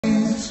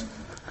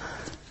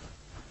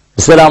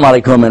Assalamu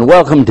alaikum and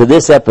welcome to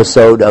this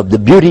episode of The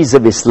Beauties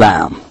of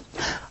Islam.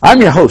 I'm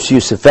your host,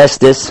 Yusuf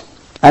Estes,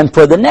 and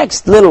for the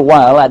next little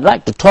while I'd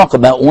like to talk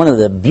about one of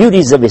the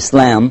beauties of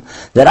Islam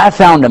that I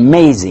found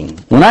amazing.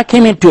 When I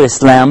came into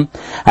Islam,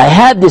 I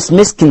had this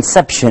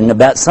misconception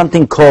about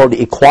something called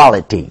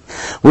equality.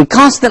 We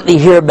constantly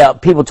hear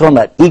about people talking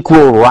about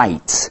equal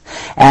rights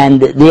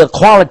and the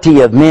equality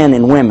of men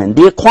and women,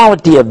 the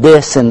equality of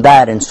this and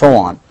that and so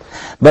on.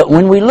 But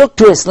when we look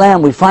to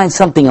Islam, we find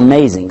something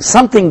amazing,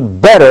 something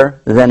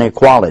better than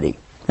equality.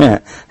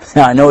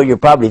 I know you're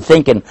probably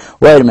thinking,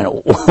 wait a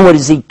minute, what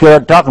is he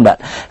talking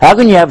about? How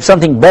can you have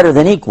something better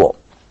than equal?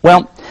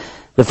 Well,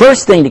 the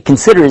first thing to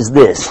consider is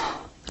this.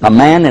 A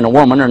man and a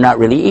woman are not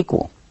really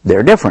equal.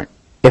 They're different.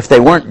 If they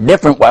weren't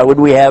different, why would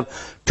we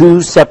have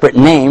two separate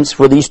names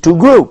for these two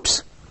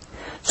groups?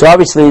 So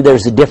obviously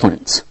there's a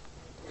difference.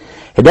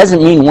 It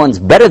doesn't mean one's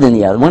better than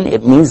the other one.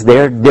 It means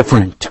they're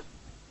different.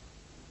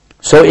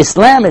 So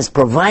Islam is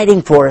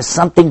providing for us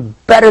something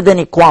better than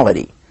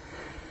equality.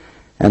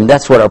 And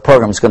that's what our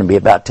program is going to be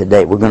about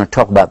today. We're going to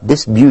talk about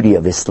this beauty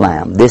of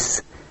Islam,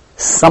 this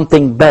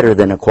something better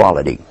than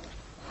equality.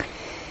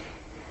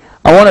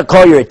 I want to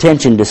call your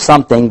attention to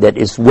something that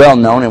is well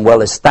known and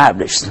well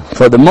established.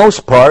 For the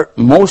most part,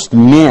 most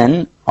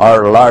men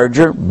are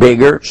larger,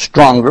 bigger,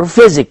 stronger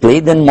physically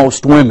than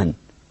most women.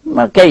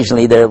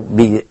 Occasionally there will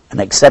be an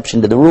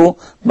exception to the rule,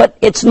 but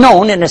it's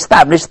known and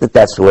established that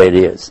that's the way it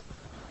is.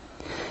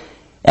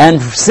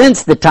 And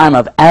since the time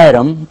of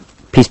Adam,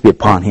 peace be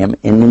upon him,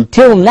 and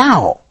until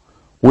now,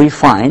 we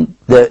find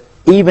that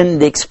even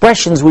the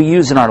expressions we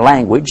use in our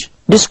language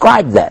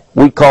describe that.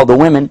 We call the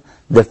women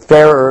the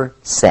fairer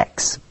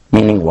sex.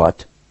 Meaning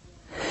what?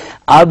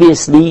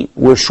 Obviously,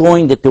 we're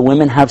showing that the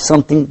women have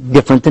something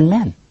different than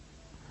men.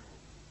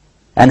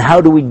 And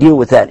how do we deal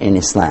with that in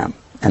Islam?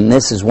 And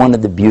this is one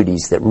of the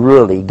beauties that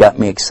really got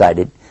me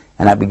excited,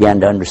 and I began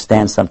to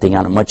understand something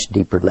on a much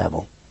deeper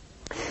level.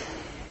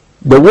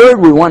 The word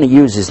we want to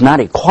use is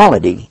not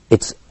equality,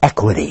 it's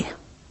equity.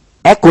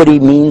 Equity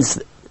means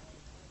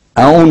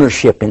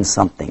ownership in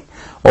something,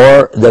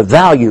 or the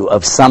value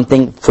of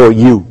something for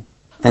you.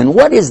 And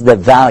what is the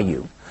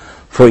value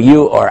for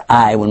you or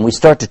I when we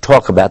start to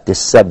talk about this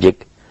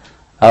subject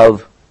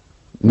of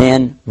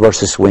men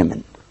versus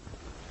women?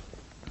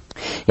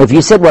 If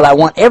you said, well, I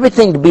want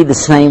everything to be the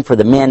same for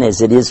the men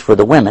as it is for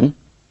the women,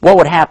 what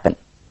would happen?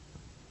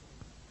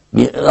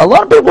 A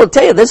lot of people will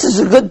tell you this is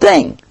a good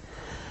thing.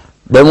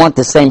 They want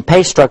the same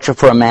pay structure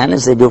for a man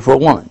as they do for a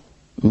woman.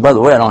 And by the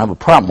way, I don't have a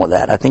problem with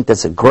that. I think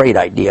that's a great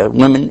idea.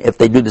 Women, if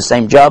they do the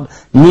same job,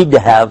 need to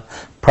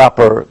have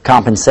proper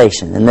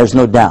compensation, and there's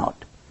no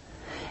doubt.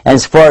 And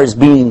as far as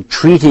being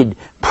treated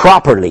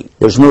properly,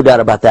 there's no doubt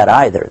about that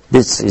either.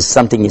 This is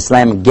something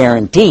Islam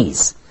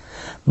guarantees.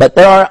 But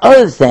there are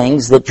other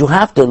things that you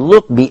have to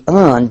look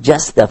beyond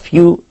just a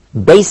few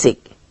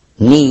basic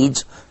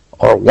needs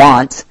or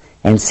wants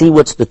and see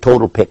what's the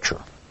total picture.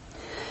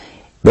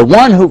 The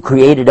one who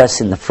created us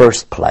in the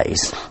first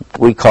place,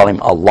 we call him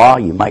Allah,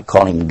 you might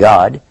call him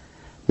God.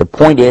 The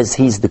point is,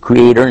 he's the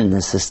creator and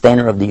the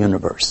sustainer of the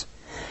universe.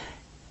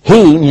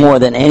 He, more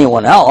than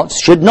anyone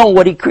else, should know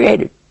what he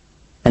created.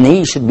 And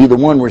he should be the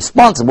one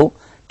responsible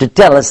to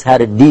tell us how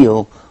to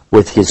deal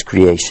with his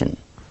creation.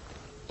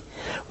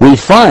 We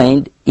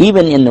find,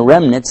 even in the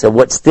remnants of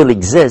what still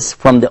exists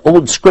from the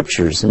old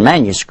scriptures and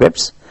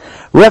manuscripts,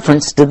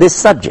 reference to this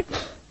subject.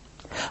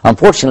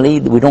 Unfortunately,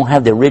 we don't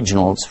have the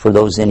originals for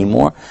those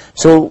anymore,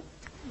 so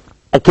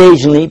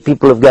occasionally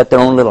people have got their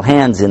own little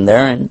hands in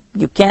there, and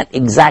you can't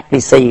exactly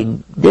say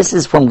this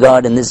is from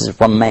God and this is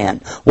from man.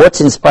 What's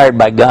inspired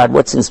by God,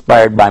 what's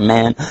inspired by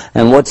man,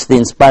 and what's the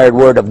inspired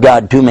word of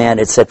God to man,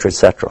 etc.,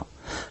 etc.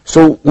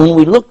 So when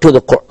we look to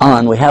the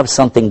Quran, we have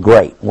something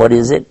great. What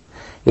is it?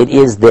 It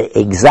is the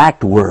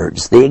exact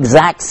words, the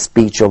exact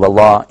speech of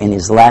Allah in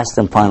His last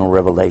and final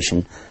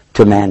revelation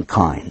to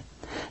mankind.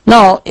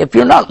 Now, if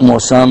you're not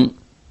Muslim,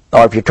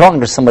 or if you're talking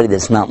to somebody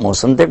that's not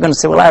Muslim, they're going to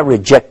say, well, I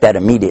reject that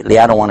immediately.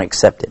 I don't want to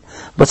accept it.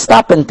 But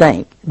stop and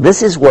think.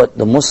 This is what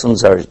the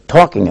Muslims are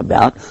talking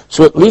about,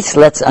 so at least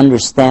let's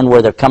understand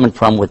where they're coming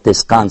from with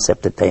this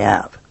concept that they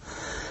have.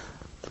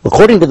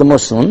 According to the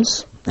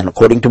Muslims, and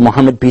according to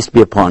Muhammad, peace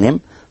be upon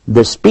him,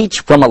 the speech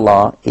from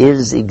Allah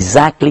is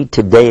exactly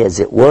today as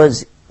it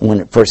was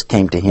when it first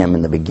came to him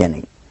in the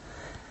beginning.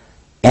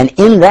 And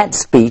in that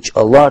speech,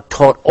 Allah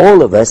taught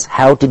all of us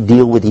how to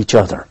deal with each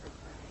other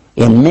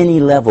in many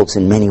levels,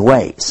 in many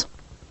ways.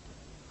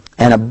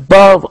 And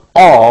above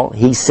all,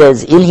 he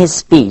says in his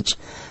speech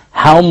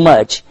how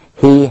much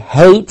he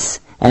hates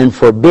and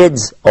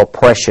forbids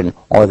oppression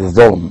or the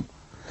dhulm.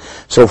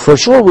 So for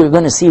sure we're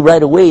going to see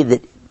right away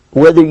that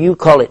whether you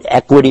call it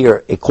equity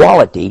or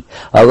equality,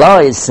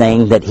 Allah is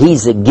saying that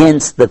He's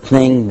against the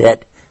thing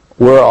that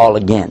we're all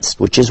against,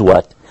 which is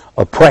what?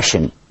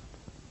 Oppression.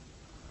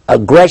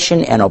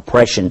 Aggression and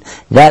oppression,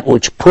 that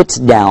which puts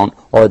down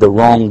or the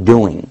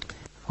wrongdoing.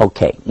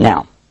 Okay,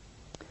 now,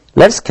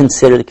 let's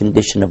consider the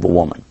condition of a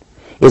woman.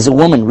 Is a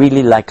woman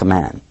really like a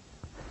man?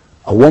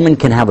 A woman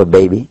can have a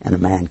baby and a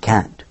man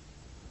can't.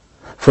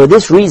 For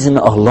this reason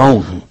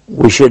alone,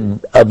 we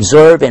should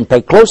observe and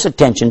pay close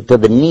attention to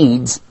the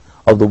needs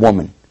of the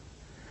woman.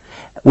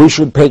 We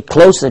should pay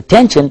close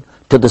attention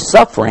to the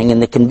suffering and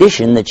the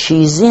condition that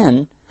she's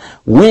in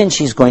when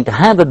she's going to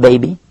have a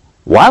baby,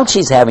 while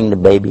she's having the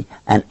baby,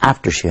 and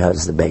after she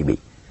has the baby.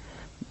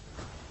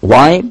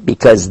 Why?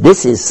 Because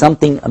this is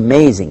something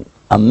amazing.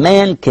 A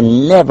man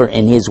can never,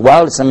 in his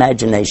wildest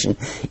imagination,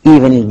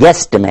 even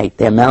guesstimate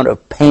the amount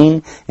of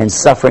pain and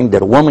suffering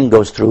that a woman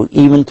goes through,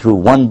 even through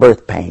one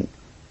birth pain.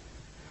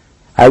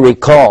 I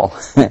recall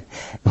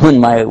when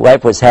my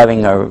wife was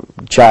having a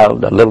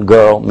child, a little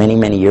girl, many,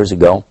 many years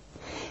ago,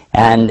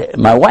 and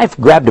my wife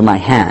grabbed my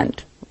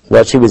hand.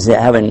 Well, she was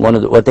having one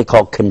of what they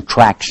call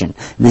contraction.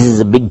 This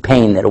is a big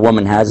pain that a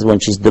woman has when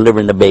she's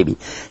delivering the baby.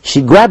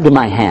 She grabbed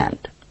my hand,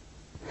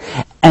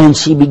 and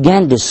she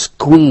began to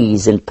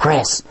squeeze and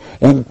press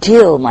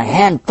until my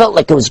hand felt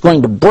like it was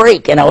going to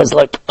break, and I was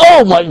like,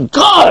 oh my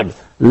God!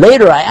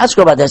 Later I asked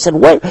her about that. I said,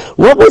 what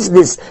was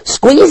this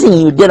squeezing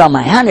you did on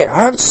my hand? It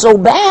hurts so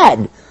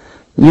bad.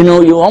 You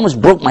know, you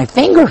almost broke my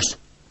fingers.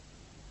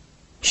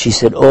 She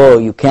said, oh,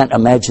 you can't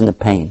imagine the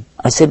pain.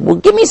 I said, well,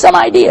 give me some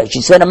idea.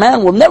 She said, a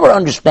man will never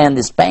understand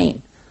this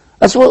pain.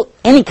 I said, well,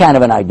 any kind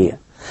of an idea.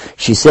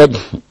 She said,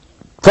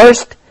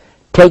 first,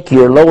 take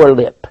your lower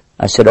lip.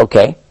 I said,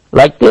 okay.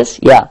 Like this?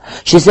 Yeah.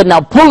 She said, now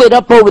pull it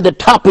up over the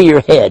top of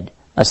your head.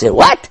 I said,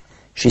 what?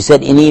 She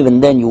said, and even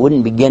then you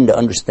wouldn't begin to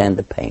understand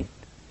the pain.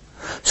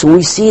 So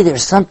we see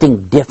there's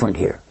something different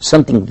here,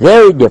 something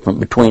very different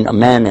between a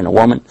man and a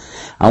woman.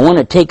 I want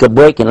to take a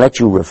break and let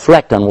you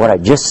reflect on what I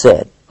just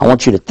said. I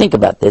want you to think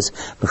about this,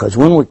 because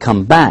when we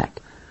come back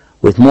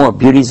with more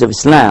beauties of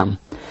Islam,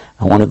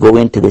 I want to go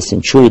into this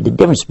and show you the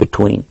difference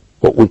between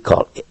what we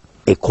call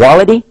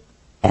equality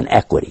and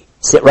equity.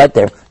 Sit right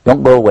there.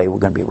 Don't go away. We're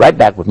going to be right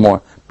back with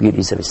more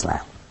beauties of Islam.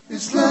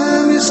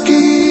 Islam is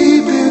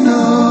keeping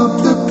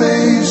up the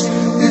pace.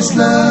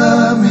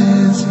 Islam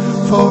is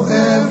for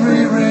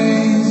every race.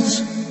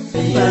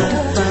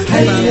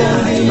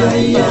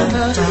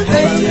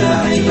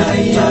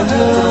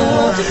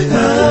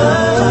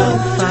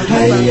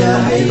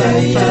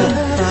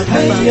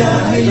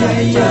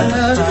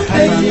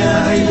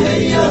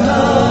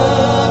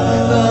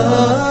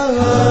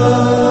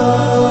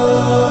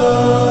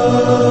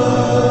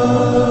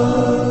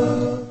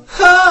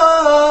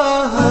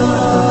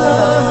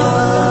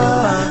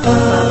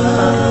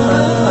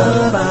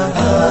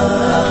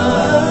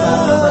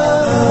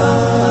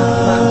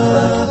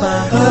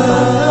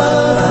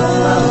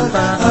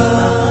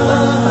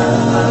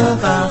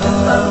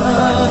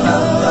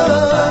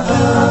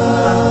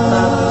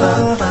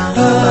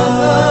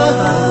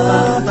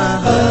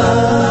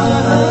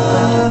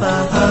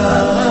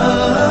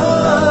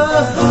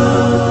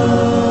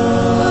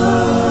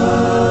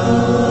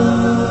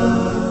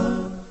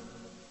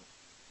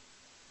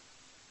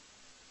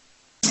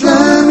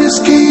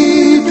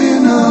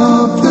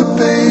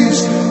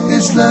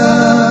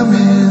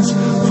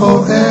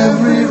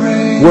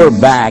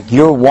 We're back.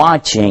 You're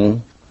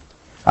watching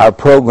our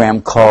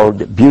program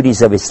called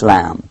Beauties of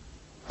Islam.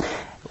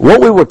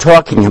 What we were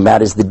talking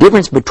about is the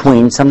difference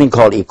between something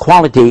called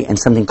equality and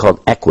something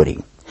called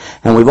equity.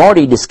 And we've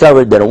already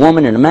discovered that a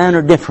woman and a man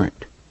are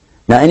different.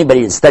 Now,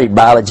 anybody that studied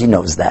biology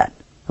knows that.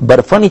 But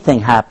a funny thing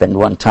happened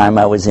one time.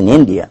 I was in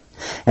India,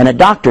 and a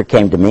doctor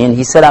came to me, and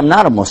he said, I'm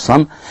not a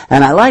Muslim,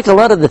 and I like a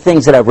lot of the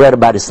things that I've read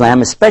about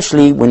Islam,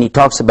 especially when he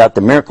talks about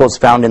the miracles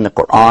found in the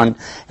Quran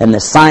and the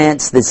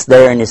science that's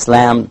there in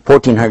Islam.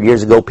 1400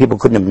 years ago, people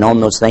couldn't have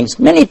known those things.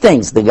 Many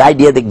things. The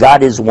idea that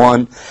God is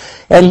one.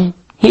 And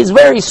he's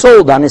very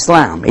sold on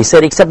Islam. He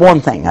said, except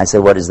one thing. I said,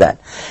 what is that?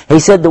 He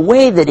said, the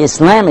way that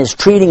Islam is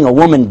treating a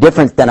woman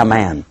different than a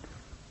man.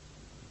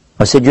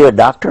 I said, you're a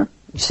doctor?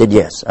 He said,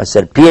 yes. I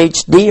said,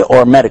 PhD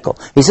or medical?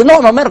 He said, no,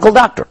 I'm a medical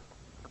doctor.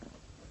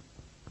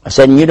 I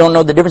said, and you don't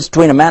know the difference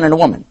between a man and a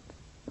woman?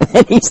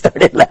 And he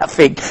started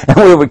laughing, and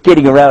we were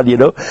kidding around, you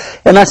know.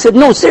 And I said,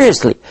 no,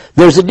 seriously,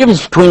 there's a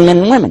difference between men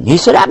and women. He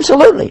said,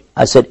 absolutely.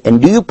 I said, and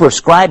do you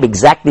prescribe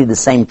exactly the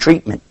same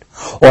treatment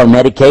or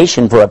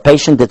medication for a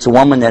patient that's a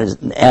woman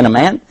and a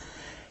man?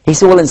 He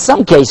said, well, in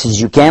some cases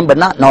you can, but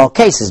not in all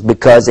cases,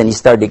 because, and he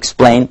started to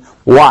explain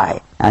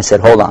why. I said,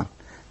 hold on.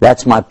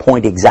 That's my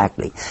point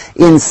exactly.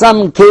 In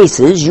some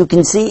cases, you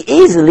can see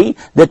easily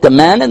that the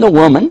man and the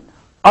woman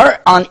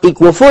are on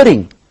equal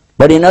footing.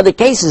 But in other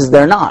cases,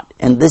 they're not.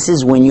 And this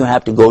is when you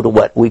have to go to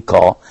what we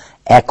call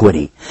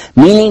equity.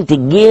 Meaning to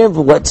give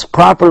what's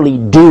properly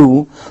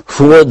due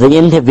for the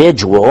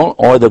individual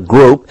or the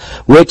group,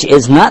 which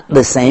is not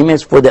the same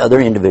as for the other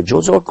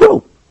individuals or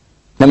group.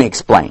 Let me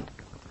explain.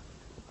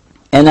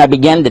 And I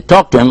began to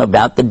talk to him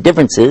about the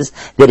differences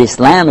that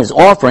Islam is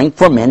offering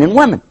for men and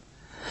women.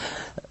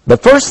 The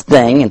first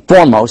thing and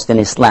foremost in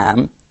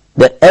Islam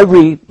that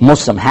every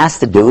Muslim has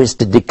to do is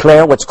to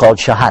declare what's called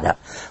shahada.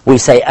 We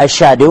say,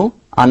 Ashhadu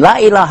an la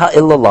ilaha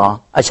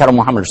illallah, Ashhadu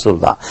Muhammad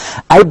Rasulullah.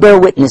 I bear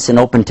witness in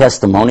open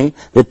testimony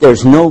that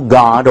there's no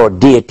God or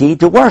deity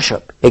to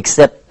worship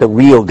except the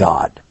real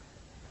God.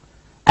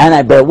 And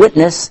I bear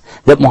witness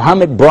that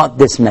Muhammad brought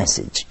this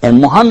message. And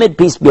Muhammad,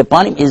 peace be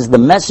upon him, is the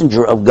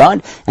messenger of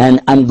God,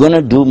 and I'm going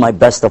to do my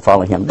best to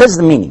follow him. This is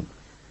the meaning.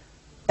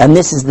 And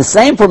this is the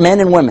same for men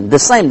and women. The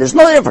same. There's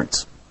no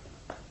difference.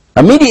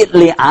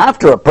 Immediately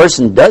after a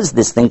person does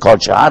this thing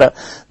called Shahada,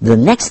 the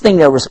next thing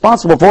they're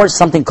responsible for is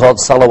something called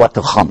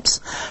Salawatul Khams.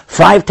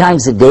 5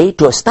 times a day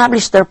to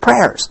establish their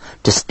prayers.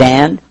 To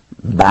stand,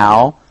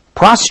 bow,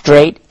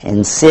 prostrate,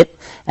 and sit,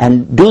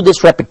 and do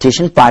this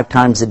repetition 5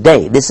 times a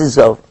day. This is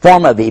a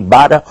form of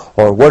ibadah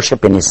or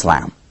worship in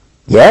Islam.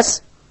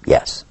 Yes?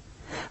 Yes.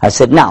 I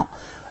said, now,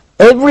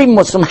 every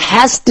Muslim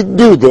has to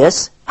do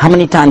this how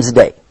many times a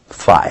day?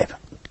 5.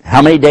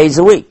 How many days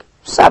a week?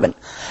 7.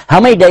 How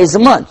many days a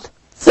month?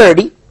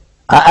 30.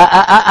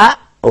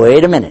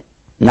 Wait a minute.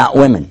 Not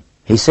women.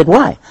 He said,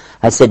 why?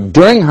 I said,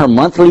 during her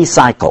monthly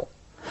cycle,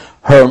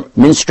 her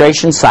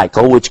menstruation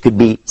cycle, which could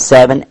be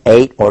 7,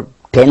 8, or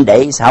 10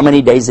 days, how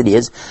many days it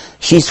is,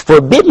 she's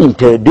forbidden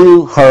to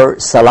do her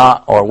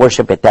salah or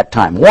worship at that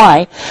time.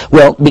 Why?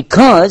 Well,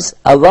 because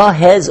Allah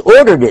has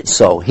ordered it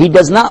so. He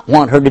does not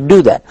want her to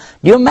do that.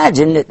 Do you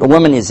imagine that a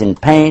woman is in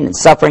pain and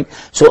suffering?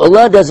 So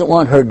Allah doesn't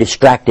want her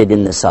distracted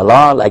in the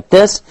salah like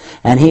this,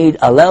 and He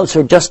allows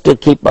her just to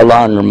keep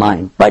Allah in her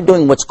mind by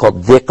doing what's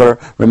called dhikr,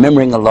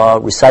 remembering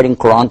Allah, reciting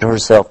Quran to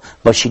herself,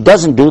 but she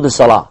doesn't do the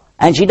salah,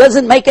 and she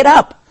doesn't make it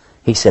up.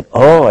 He said,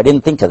 oh, I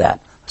didn't think of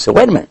that. I said,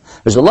 wait a minute.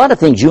 There's a lot of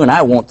things you and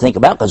I won't think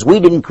about because we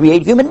didn't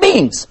create human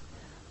beings.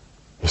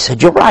 He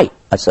said, you're right.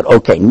 I said,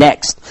 okay,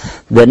 next.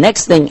 The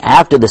next thing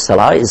after the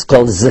salah is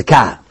called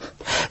zakah.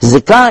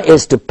 Zakah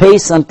is to pay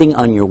something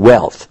on your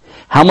wealth.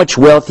 How much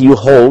wealth you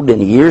hold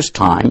in a year's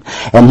time,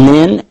 and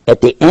then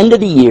at the end of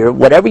the year,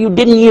 whatever you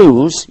didn't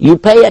use, you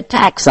pay a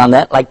tax on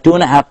that, like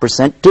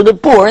 2.5% to the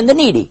poor and the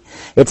needy.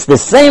 It's the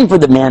same for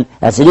the men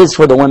as it is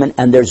for the women,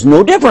 and there's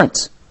no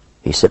difference.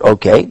 He said,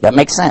 okay, that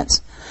makes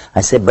sense. I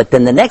said, but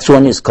then the next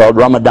one is called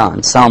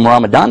Ramadan. Psalm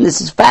Ramadan,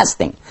 this is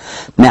fasting.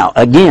 Now,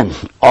 again,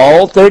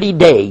 all 30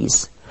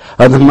 days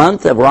of the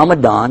month of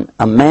Ramadan,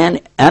 a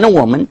man and a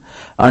woman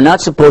are not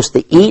supposed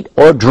to eat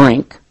or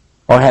drink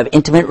or have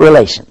intimate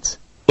relations,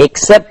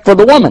 except for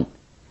the woman.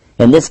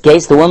 In this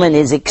case, the woman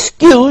is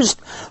excused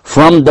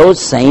from those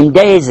same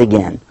days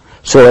again.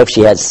 So if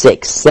she has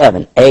 6,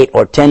 7, 8,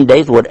 or 10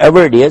 days,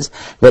 whatever it is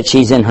that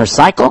she's in her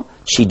cycle,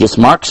 she just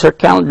marks her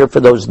calendar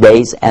for those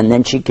days, and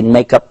then she can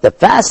make up the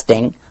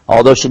fasting.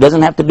 Although she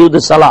doesn't have to do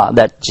the salah,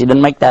 that she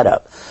didn't make that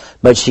up.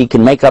 But she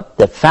can make up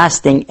the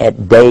fasting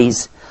at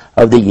days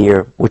of the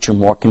year which are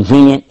more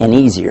convenient and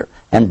easier.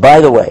 And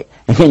by the way,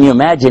 can you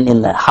imagine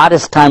in the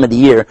hottest time of the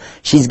year,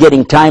 she's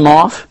getting time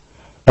off,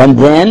 and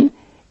then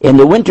in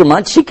the winter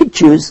months she could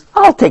choose,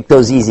 I'll take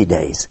those easy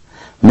days.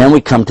 And then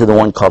we come to the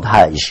one called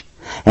Hajj.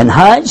 And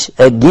Hajj,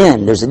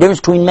 again, there's a difference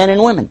between men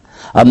and women.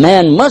 A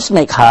man must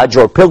make Hajj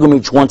or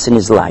pilgrimage once in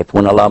his life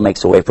when Allah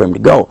makes a way for him to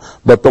go.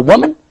 But the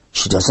woman,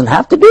 she doesn't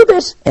have to do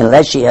this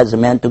unless she has a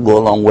man to go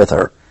along with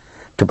her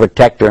to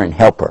protect her and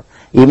help her.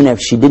 Even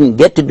if she didn't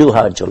get to do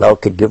Hajj, Allah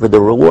could give her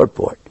the reward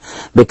for it.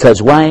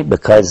 Because why?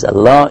 Because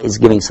Allah is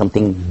giving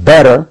something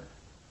better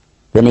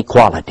than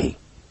equality.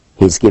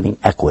 He's giving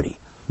equity.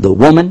 The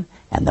woman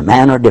and the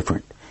man are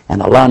different.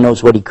 And Allah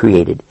knows what He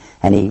created.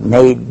 And He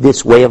made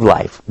this way of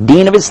life,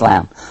 Deen of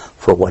Islam,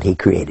 for what He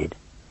created.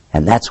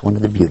 And that's one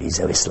of the beauties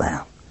of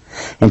Islam.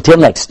 Until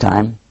next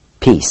time,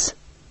 peace.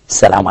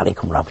 Assalamu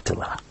alaikum wa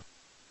rahmatullah.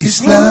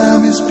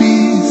 Islam is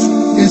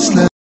peace.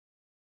 Islam.